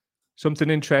 Something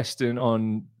interesting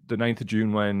on the 9th of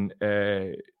June when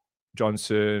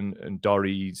Johnson and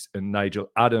Dorries and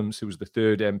Nigel Adams, who was the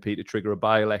 3rd MP to trigger a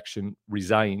by-election,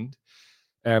 resigned.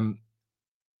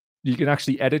 You can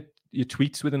actually edit your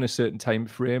tweets within a certain time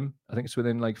frame. I think it's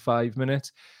within like 5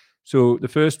 minutes. So the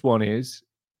first one is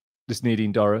this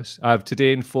Nadine Dorries. I have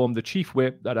today informed the Chief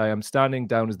Whip that I am standing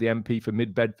down as the MP for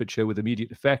Mid-Bedfordshire with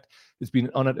immediate effect. It's been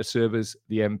an honour to serve as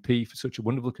the MP for such a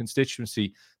wonderful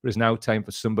constituency. But it's now time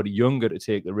for somebody younger to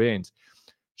take the reins.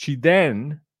 She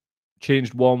then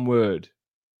changed one word.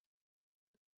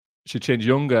 She changed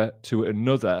younger to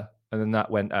another and then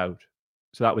that went out.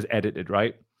 So that was edited,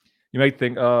 right? You might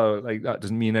think, oh, like that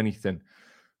doesn't mean anything.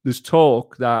 There's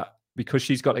talk that because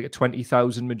she's got like a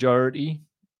 20,000 majority,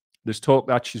 there's talk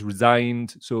that she's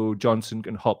resigned so Johnson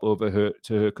can hop over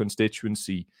to her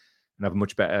constituency and have a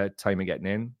much better time of getting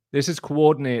in. This is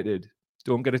coordinated.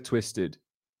 Don't get it twisted.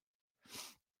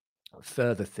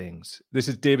 Further things. This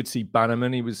is David C.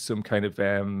 Bannon. He was some kind of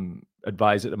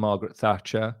advisor to Margaret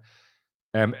Thatcher.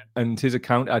 And his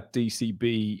account at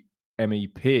DCB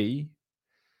MEP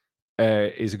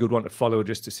is a good one to follow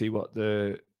just to see what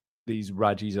these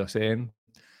Rajis are saying.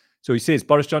 So he says,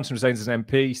 Boris Johnson resigns as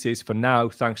MP. He says, for now,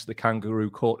 thanks to the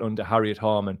kangaroo court under Harriet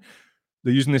Harman.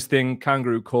 They're using this thing,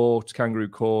 kangaroo court,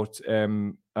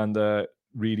 and they're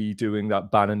really doing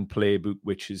that Bannon playbook,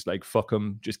 which is like, fuck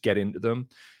them, just get into them.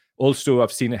 Also,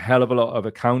 I've seen a hell of a lot of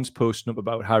accounts posting up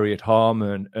about Harriet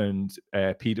Harman and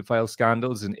paedophile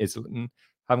scandals in Islington.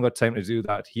 Haven't got time to do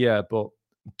that here, but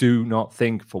do not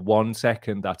think for 1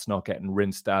 second that's not getting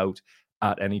rinsed out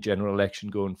at any general election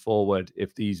going forward.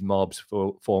 If these mobs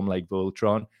form like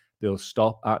Voltron, they'll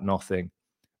stop at nothing.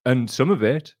 And some of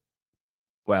it,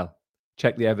 well,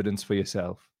 check the evidence for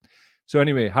yourself. So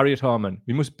anyway, Harriet Harman,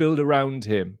 we must build around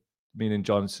him, meaning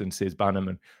Johnson, says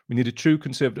Bannerman. We need a true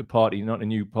Conservative party, not a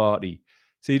new party.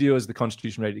 CDO is the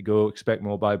constitution ready to go. Expect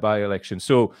more by-election.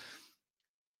 So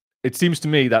it seems to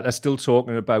me that they're still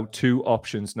talking about two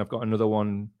options, and I've got another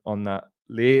one on that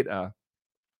later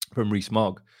from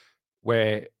Rees-Mogg,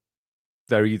 where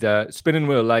they're either spinning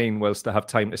with a line whilst they have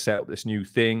time to set up this new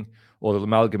thing, or they'll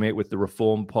amalgamate with the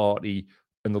Reform Party,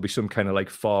 and there'll be some kind of like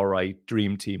far-right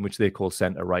dream team, which they call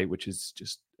centre-right, which is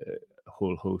just a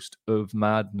whole host of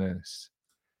madness.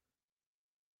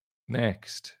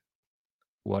 Next.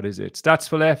 What is it? Stats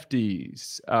for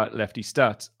Lefties, Lefty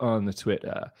Stats on the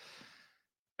Twitter.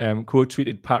 Quote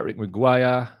tweeted Patrick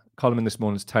Maguire, column in this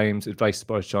morning's Times, advice to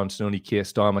Boris Johnson, only Keir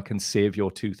Starmer can save your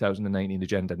 2019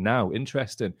 agenda now.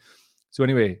 Interesting. So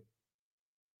anyway,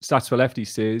 Stats for Lefty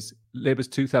says, Labour's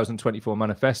 2024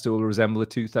 manifesto will resemble the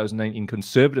 2019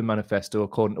 Conservative manifesto,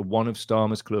 according to one of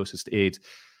Starmer's closest aides.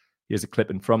 Here's a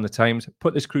clipping from the Times.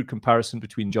 Put this crude comparison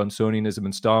between Johnsonianism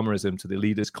and Starmerism to the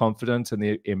leaders' confident and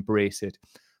they embrace it.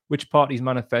 Which party's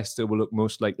manifesto will look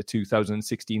most like the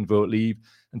 2016 Vote Leave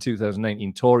and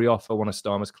 2019 Tory offer? One of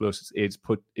Starmer's closest aides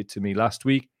put it to me last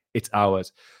week. It's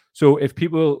ours. So if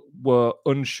people were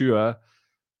unsure,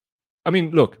 I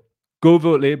mean, look, go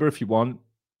vote Labour if you want.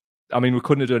 I mean, we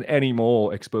couldn't have done any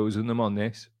more exposing them on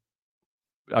this.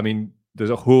 I mean, there's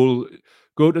a whole...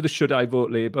 Go to the Should I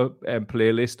Vote Labour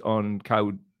playlist on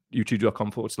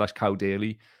youtube.com/Cow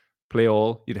Daily. Play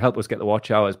all. You'd help us get the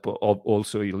watch hours, but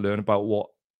also you'll learn about what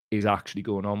is actually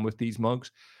going on with these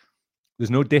mugs.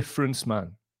 There's no difference,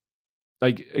 man.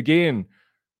 Like, again,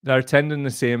 they're attending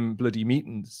the same bloody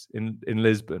meetings in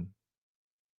Lisbon.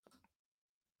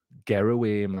 Get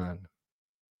away, man.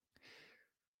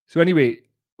 So anyway,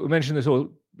 we mentioned this whole,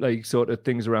 like, sort of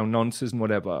things around nonsense and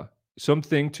whatever.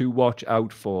 Something to watch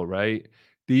out for, right?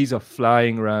 These are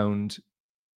flying around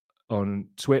on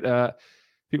Twitter.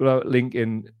 People are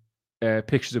linking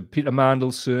pictures of Peter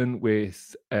Mandelson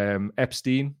with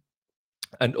Epstein,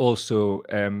 and also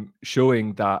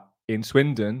showing that in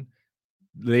Swindon,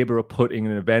 Labour are putting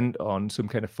an event on, some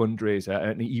kind of fundraiser,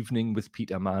 an evening with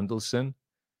Peter Mandelson.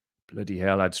 Bloody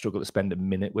hell, I'd struggle to spend a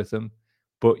minute with him.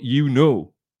 But you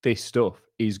know this stuff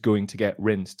is going to get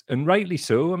rinsed. And rightly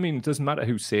so. I mean, it doesn't matter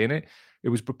who's saying it. It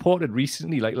was reported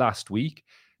recently, like last week,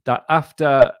 that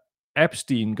after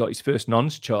Epstein got his first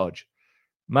nonce charge,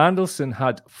 Mandelson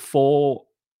had 4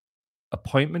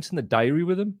 appointments in the diary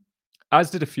with him,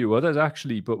 as did a few others,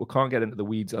 actually, but we can't get into the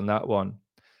weeds on that one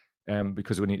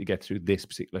because we need to get through this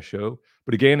particular show.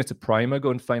 But again, it's a primer.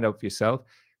 Go and find out for yourself.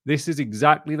 This is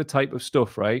exactly the type of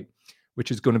stuff, right, which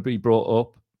is going to be brought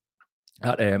up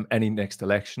at any next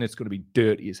election. It's going to be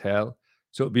dirty as hell.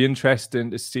 So it'll be interesting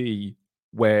to see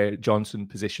where Johnson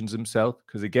positions himself,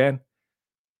 because, again,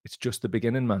 it's just the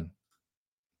beginning, man.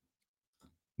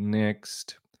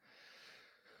 Next.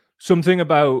 Something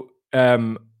about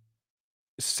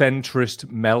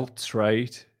centrist melts,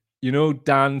 right? You know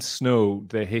Dan Snow,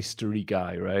 the history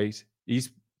guy, right?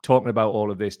 He's talking about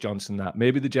all of this, Johnson, that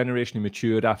maybe the generation who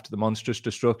matured after the monstrous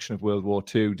destruction of World War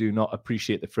II do not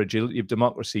appreciate the fragility of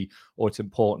democracy or its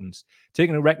importance.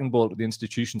 Taking a wrecking ball to the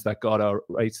institutions that guard our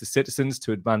rights as citizens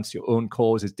to advance your own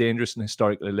cause is dangerous and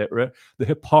historically illiterate. The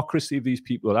hypocrisy of these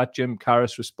people. That Jim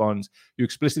Carras responds, you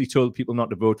explicitly told people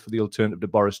not to vote for the alternative to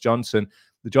Boris Johnson.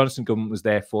 The Johnson government was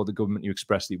therefore the government you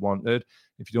expressly wanted.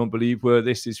 If you don't believe where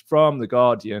this is from, The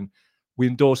Guardian, we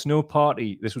endorse no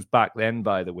party. This was back then,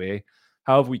 by the way.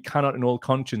 However, we cannot in all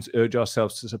conscience urge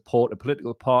ourselves to support a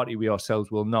political party we ourselves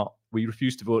will not We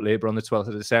refused to vote Labour on the 12th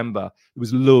of December. There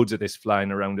was loads of this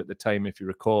flying around at the time, if you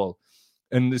recall.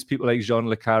 And there's people like Jean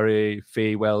Le Carré,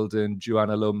 Faye Weldon,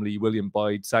 Joanna Lumley, William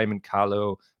Boyd, Simon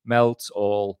Callow, Melt,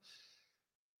 all.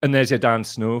 And there's your Dan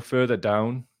Snow further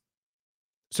down.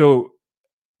 So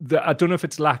I don't know if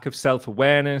it's lack of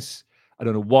self-awareness. I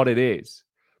don't know what it is.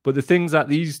 But the things that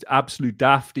these absolute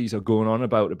dafties are going on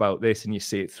about this, and you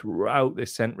see it throughout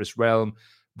this centrist realm,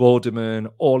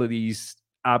 Vorderman, all of these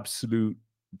absolute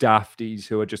dafties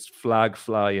who are just flag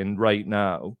flying right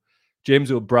now,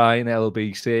 James O'Brien,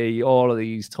 LBC, all of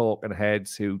these talking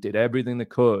heads who did everything they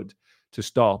could to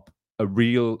stop a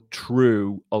real,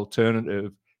 true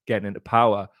alternative getting into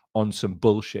power on some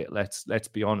bullshit. Let's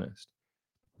be honest.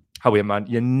 Howie, man,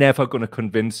 you're never going to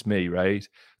convince me, right,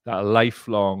 that a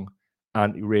lifelong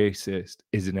anti-racist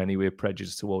is in any way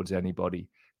prejudiced towards anybody.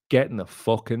 Get in the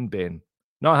fucking bin.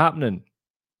 Not happening.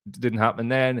 It didn't happen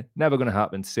then. Never going to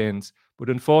happen since. But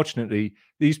unfortunately,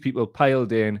 these people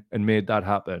piled in and made that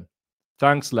happen.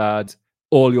 Thanks, lads.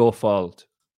 All your fault.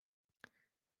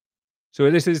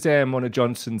 So this is one of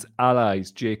Johnson's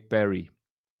allies, Jake Berry.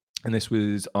 And this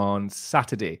was on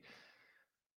Saturday.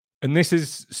 And this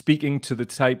is speaking to the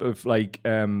type of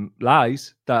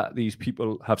lies that these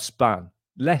people have spun.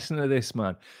 Listen to this,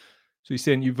 man. So he's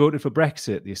saying, you voted for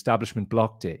Brexit, the establishment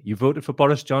blocked it. You voted for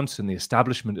Boris Johnson, the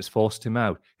establishment has forced him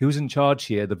out. Who's in charge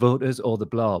here, the voters or the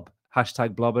blob?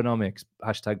 Hashtag Blobonomics,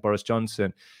 hashtag Boris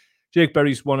Johnson. Jake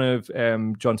Berry's one of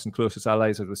Johnson's closest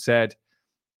allies, as was said.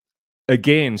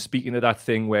 Again, speaking of that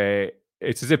thing where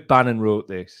it's as if Bannon wrote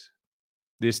this.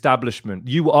 The establishment.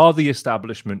 You are the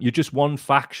establishment. You're just one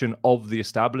faction of the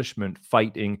establishment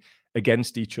fighting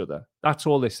against each other. That's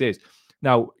all this is.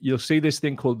 Now, you'll see this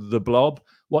thing called the blob.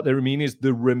 What they mean is the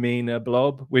Remainer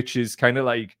blob, which is kind of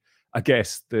like, I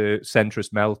guess, the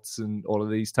centrist Melts and all of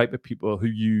these type of people who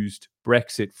used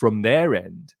Brexit from their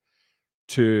end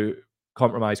to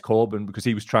compromise Corbyn because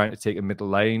he was trying to take a middle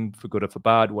line for good or for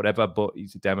bad, whatever, but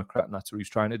he's a Democrat and that's what he's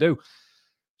trying to do.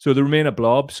 So the Remainer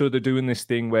blob, so they're doing this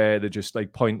thing where they're just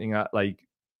like pointing at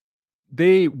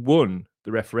they won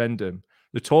the referendum.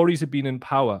 The Tories have been in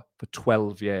power for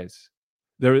 12 years.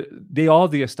 They are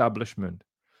the establishment,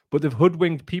 but they've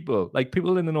hoodwinked people, like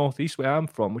people in the Northeast where I'm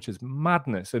from, which is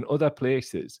madness, and other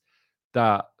places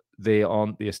that they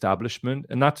aren't the establishment.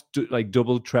 And that's like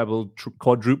double, treble,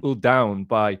 quadrupled down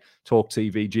by Talk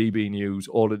TV, GB News,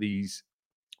 all of these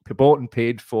bought and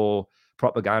paid for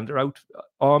propaganda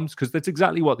arms, because that's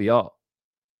exactly what they are.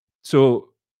 So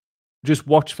just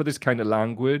watch for this kind of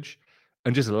language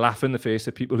and just laugh in the face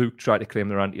of people who try to claim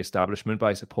they're anti-establishment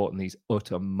by supporting these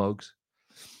utter mugs.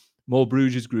 More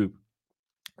Bruges Group.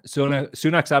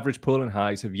 Sunak's average polling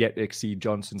highs have yet to exceed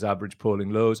Johnson's average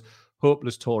polling lows.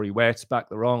 Hopeless Tory wets back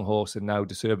the wrong horse and now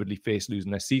deservedly face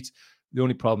losing their seats. The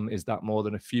only problem is that more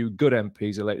than a few good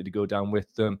MPs are likely to go down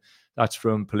with them. That's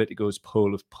from Politico's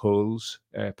poll of polls,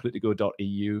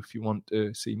 politico.eu, if you want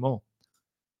to see more.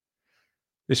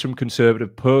 This from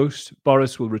Conservative Post.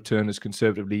 Boris will return as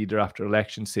Conservative leader after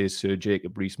election, says Sir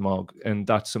Jacob Rees-Mogg. And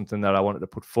that's something that I wanted to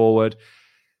put forward.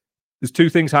 There's two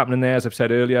things happening there, as I've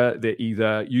said earlier. They're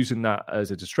either using that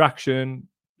as a distraction,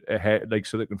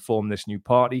 so they can form this new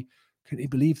party. Can you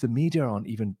believe the media aren't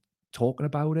even talking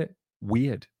about it?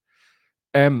 Weird.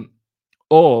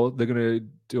 Or they're going to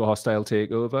do a hostile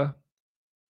takeover.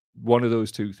 One of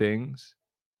those two things.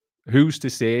 Who's to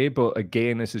say? But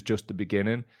again, this is just the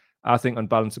beginning. I think on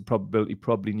balance of probability,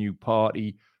 probably new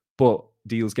party, but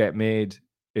deals get made.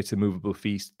 It's a movable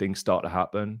feast. Things start to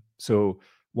happen. So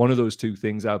one of those two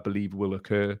things I believe will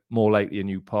occur. More likely a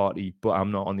new party, but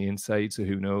I'm not on the inside, so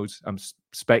who knows? I'm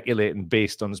speculating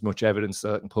based on as much evidence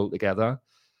that I can pull together.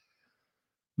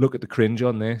 Look at the cringe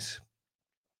on this.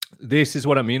 This is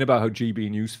what I mean about how GB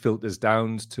News filters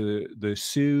down to the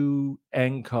Sue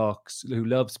Encox, who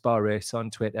loves Boris on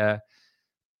Twitter,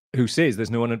 who says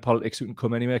there's no one in politics who can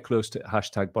come anywhere close to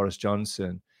hashtag Boris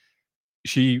Johnson.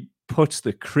 She puts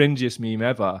the cringiest meme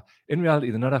ever. In reality,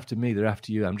 they're not after me, they're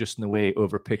after you. I'm just in the way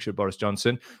over a picture of Boris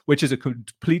Johnson, which is a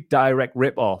complete direct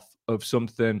rip-off of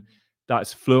something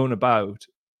that's flown about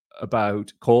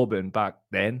Corbyn back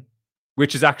then,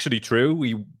 which is actually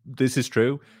true. This is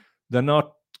true. They're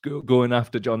not going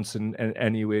after Johnson in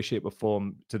any way, shape, or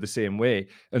form to the same way.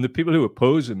 And the people who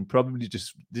oppose him probably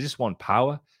just want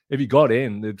power. If he got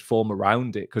in, they'd form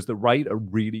around it, because the right are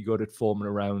really good at forming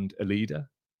around a leader.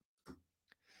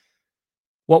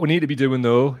 What we need to be doing,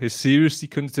 though, is seriously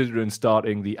considering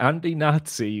starting the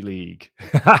Anti-Nazi League.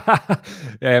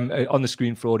 On the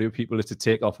screen for audio people, it's a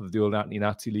takeoff of the old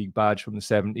Anti-Nazi League badge from the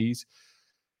 70s.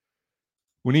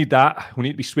 We need that. We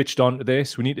need to be switched on to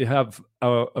this. We need to have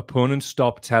our opponents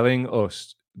stop telling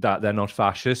us that they're not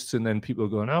fascists, and then people are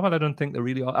going, oh, well, I don't think they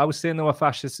really are. I was saying they were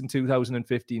fascists in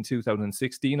 2015,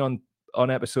 2016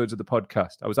 on episodes of the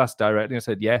podcast. I was asked directly, and I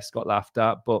said, yes, got laughed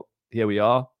at, but here we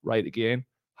are, right again.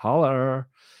 Holler.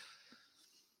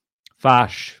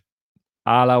 Fash.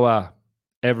 Alawa.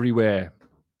 Everywhere.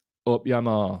 Up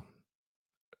Yamar.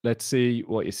 Let's see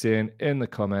what you're saying in the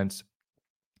comments.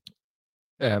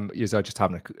 Yes, I just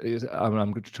having I'm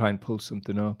going to try and pull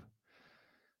something up.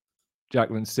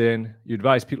 Jacqueline saying, you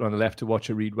advise people on the left to watch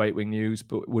or read right-wing news,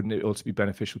 but wouldn't it also be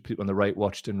beneficial if people on the right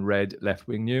watched and read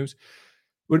left-wing news?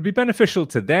 Would it be beneficial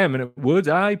to them? And it would,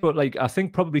 but like, I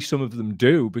think probably some of them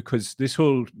do, because this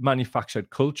whole manufactured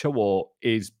culture war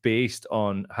is based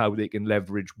on how they can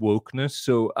leverage wokeness.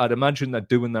 So I'd imagine they're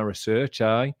doing their research,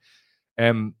 I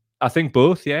think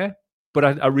both, yeah. But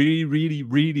I really, really,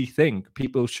 really think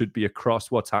people should be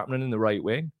across what's happening in the right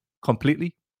wing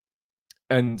completely.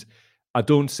 And I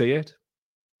don't see it.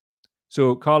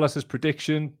 So Carlos's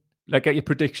prediction, like, get your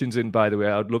predictions in, by the way.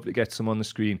 I'd love to get some on the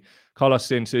screen. Carlos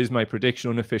saying, so is my prediction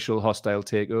unofficial hostile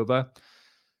takeover?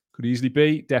 Could easily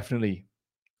be, definitely.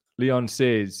 Leon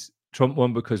says, Trump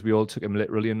won because we all took him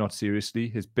literally and not seriously.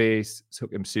 His base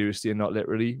took him seriously and not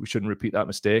literally. We shouldn't repeat that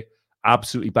mistake.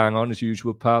 Absolutely bang on as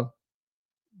usual, pal.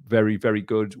 Very, very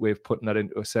good way of putting that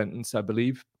into a sentence, I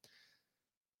believe.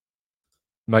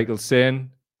 Michael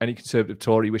saying, any Conservative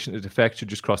Tory wishing to defect should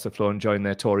just cross the floor and join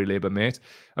their Tory Labour mate.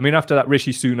 I mean, after that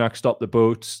Rishi Sunak stopped the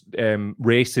boats,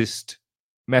 racist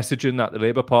messaging that the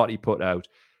Labour Party put out,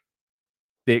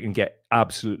 they can get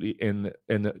absolutely in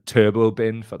the turbo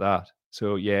bin for that.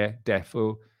 So yeah,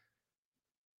 defo.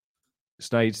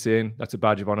 Snide saying, that's a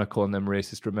badge of honour calling them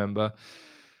racist, remember.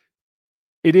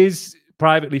 It is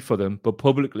privately for them, but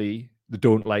publicly they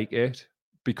don't like it,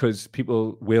 because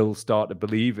people will start to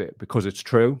believe it because it's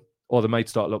true, or they might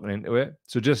start looking into it.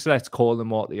 So just let's call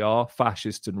them what they are,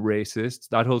 fascists and racists.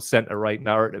 That whole centre-right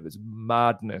narrative is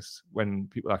madness when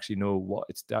people actually know what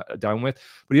it's down with.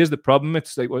 But here's the problem.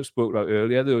 It's like what I spoke about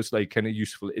earlier, those like kind of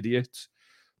useful idiots.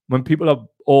 When people are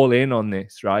all in on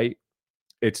this, right,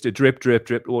 it's the drip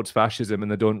towards fascism,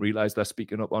 and they don't realise they're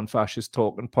speaking up on fascist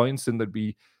talking points, and they'd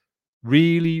be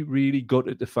really, really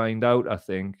gutted to find out, I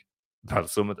think, well,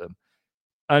 some of them.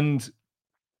 And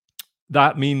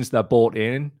that means they're bought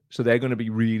in, so they're going to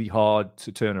be really hard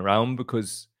to turn around,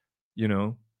 because, you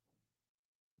know,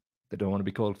 they don't want to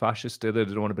be called fascist, do they?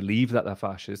 They don't want to believe that they're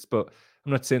fascists. But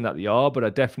I'm not saying that they are, but I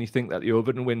definitely think that the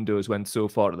Overton windows went so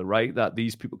far to the right that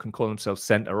these people can call themselves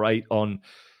centre-right on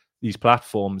these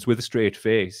platforms with a straight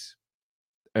face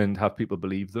and have people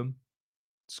believe them.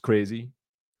 It's crazy.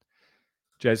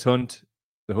 Jez Hunt,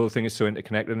 the whole thing is so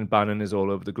interconnected, and Bannon is all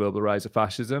over the global rise of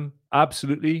fascism.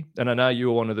 Absolutely. And I know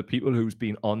you're one of the people who's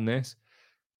been on this.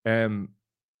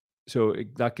 So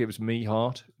that gives me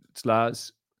heart. It's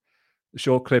Laz. The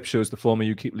short clip shows the former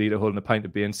UKIP leader holding a pint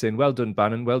of beer and saying, well done,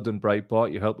 Bannon. Well done,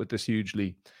 Breitbart. You helped with this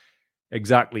hugely.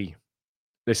 Exactly.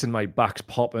 Listen, my back's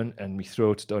popping and my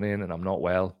throat's done in and I'm not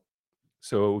well.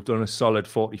 So we've done a solid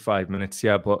 45 minutes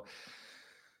here, but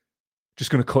just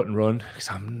going to cut and run because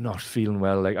I'm not feeling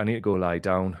well. Like, I need to go lie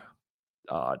down.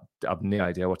 I have no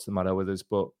idea what's the matter with us,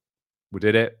 but we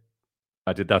did it.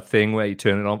 I did that thing where you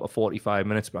turn it on for 45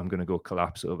 minutes, but I'm going to go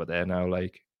collapse over there now.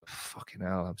 Like, fucking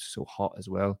hell, I'm so hot as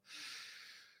well.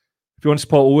 If you want to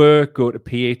support work, go to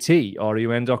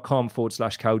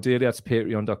patreon.com/cowdaily. That's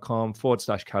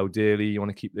patreon.com/cowdaily. You want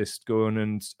to keep this going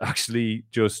and actually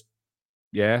just,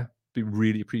 yeah, be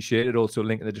really appreciated. Also,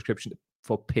 link in the description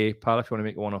for PayPal if you want to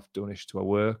make a one-off donation to our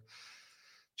work.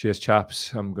 Cheers,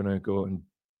 chaps. I'm going to go and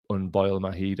unboil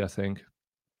my heat, I think.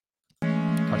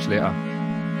 Catch you later.